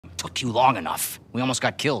took you long enough. We almost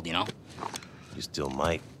got killed, you know? You still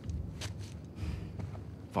might.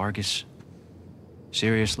 Vargas?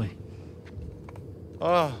 Seriously?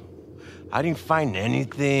 Oh, I didn't find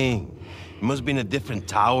anything. It must be in a different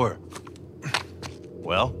tower.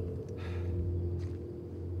 Well?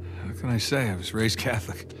 How can I say? I was raised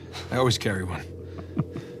Catholic. I always carry one.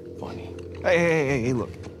 Funny. Hey,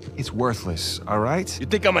 look. It's worthless, all right? You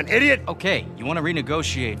think I'm an idiot? Okay, you want to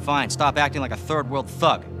renegotiate, fine. Stop acting like a third world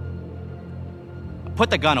thug. Put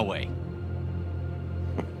the gun away.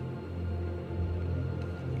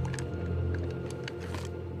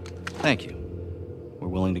 Thank you. We're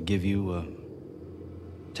willing to give you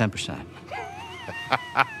 10%.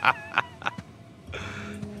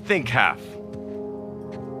 Think half.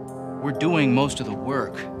 We're doing most of the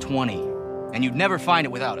work, 20, and you'd never find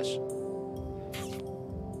it without us.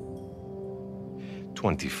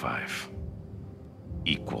 25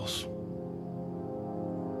 equals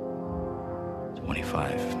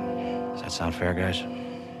 25. Does that sound fair, guys?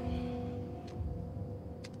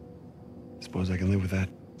 Suppose I can live with that.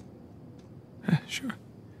 Sure.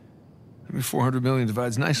 I mean, 400 million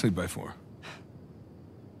divides nicely by 4.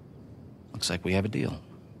 Looks like we have a deal.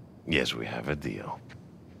 Yes, we have a deal.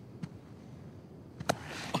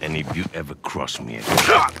 And if you ever cross me again...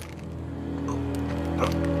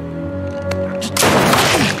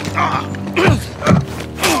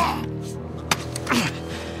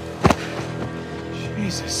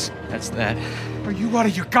 Jesus. That's that. Are you out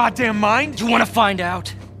of your goddamn mind? Do you want to find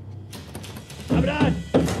out?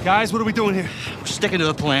 Guys, what are we doing here? We're sticking to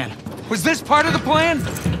the plan. Was this part of the plan?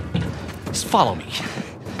 Just follow me.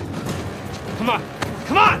 Come on.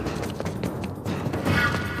 Come on!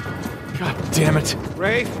 God damn it.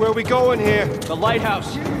 Rafe, where are we going here? The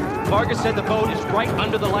lighthouse. Vargas said the boat is right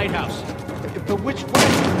under the lighthouse. But which way?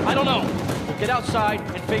 I don't know. We'll get outside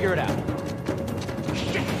and figure it out.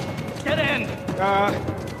 Shit! Dead end!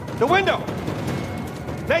 The window!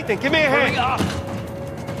 Nathan, give me a Hurry hand! up!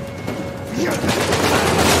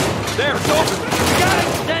 There, it's open. You got it!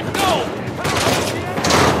 Then go!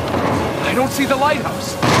 I don't see the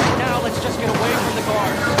lighthouse. Now let's just get away from the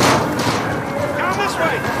guards. Down this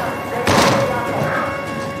way!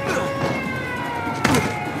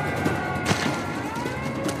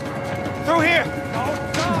 Through here! Don't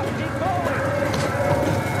stop. Keep going.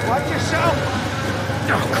 Watch yourself!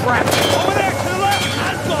 Oh, crap. Over there, to the left!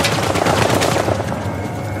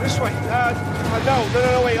 This way.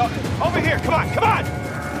 No, wait. Over here, come on!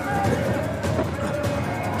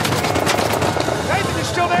 Nathan, you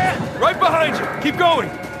still there? Right behind you. Keep going.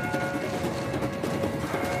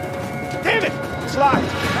 Damn it! It's locked. We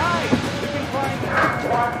can find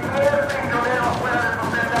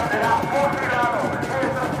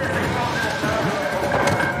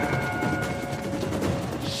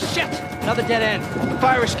Shit! Another dead end.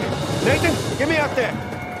 Fire escape. Nathan, get me out there.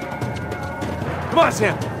 Come on,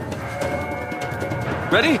 Sam.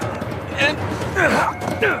 Ready? And...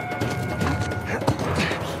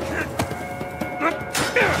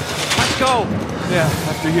 Let's go! Yeah,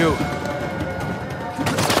 after you.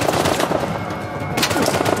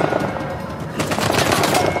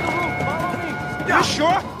 You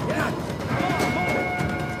sure?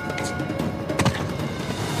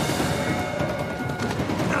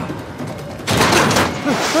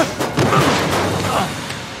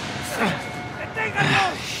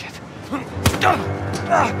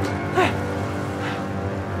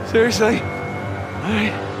 Seriously? All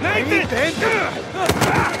right. Nathan!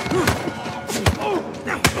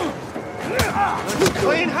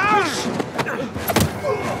 Clean house!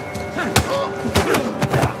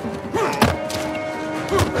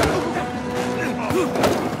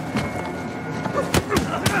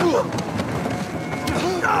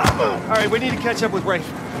 All right, we need to catch up with Rafe.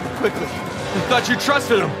 Quickly. I thought you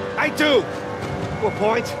trusted him. I do! To a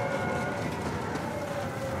point.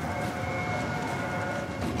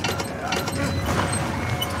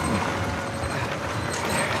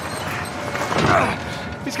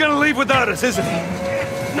 He's gonna leave without us, isn't he?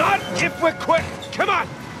 Not if we're quick! Come on!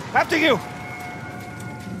 After you!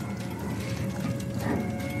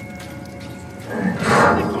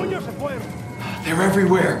 They're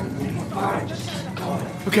everywhere.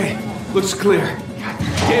 Okay, looks clear.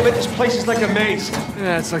 Damn it, this place is like a maze.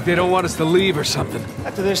 Yeah, it's like they don't want us to leave or something.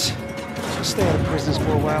 After this, we'll stay out of prisons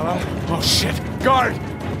for a while, huh? Oh, shit. Guard!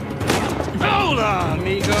 Hola,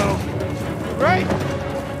 amigo! Right?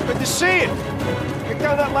 Good to see you. Get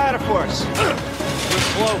down that ladder for us. We're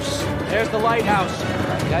close. There's the lighthouse.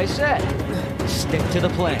 Like I said, stick to the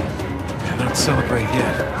plan. I don't celebrate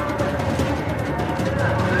yet.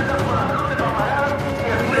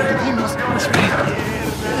 That's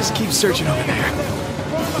right. Just keep searching over there.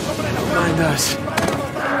 behind us.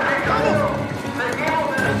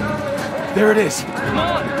 There it is. Come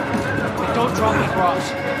on! Don't drop me,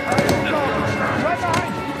 Ross. Right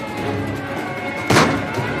behind you.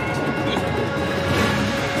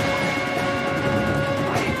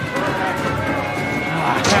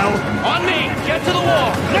 Hell. On me! Get to the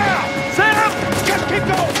wall! Now! Sam! Just keep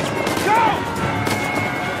going! Go!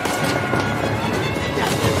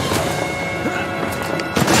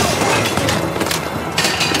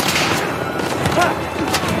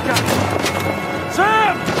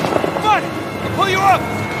 Sam! Come on! I'll pull you up!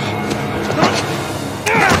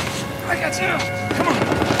 I got you! Come on!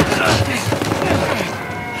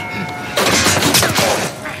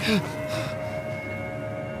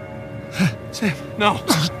 Sam, no.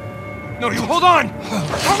 No, you hold on!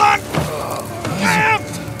 Hold on! Sam!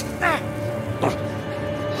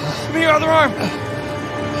 Give me your other arm!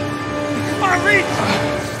 Come on, reach!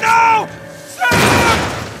 No! Sam!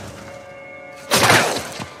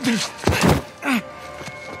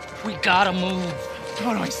 We gotta move.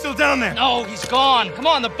 No, he's still down there. No, he's gone. Come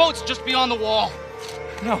on, the boat's just beyond the wall.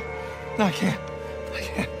 No, I can't.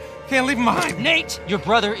 Can't leave him behind. Nate! Your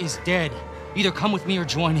brother is dead. Either come with me or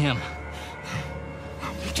join him.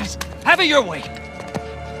 Just have it your way.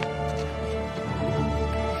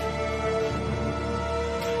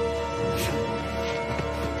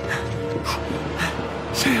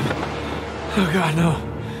 Sam. Oh, God, no.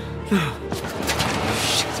 No.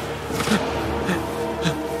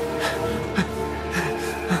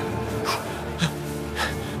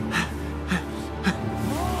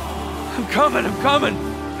 I'm coming. I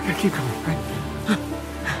gotta keep coming, right?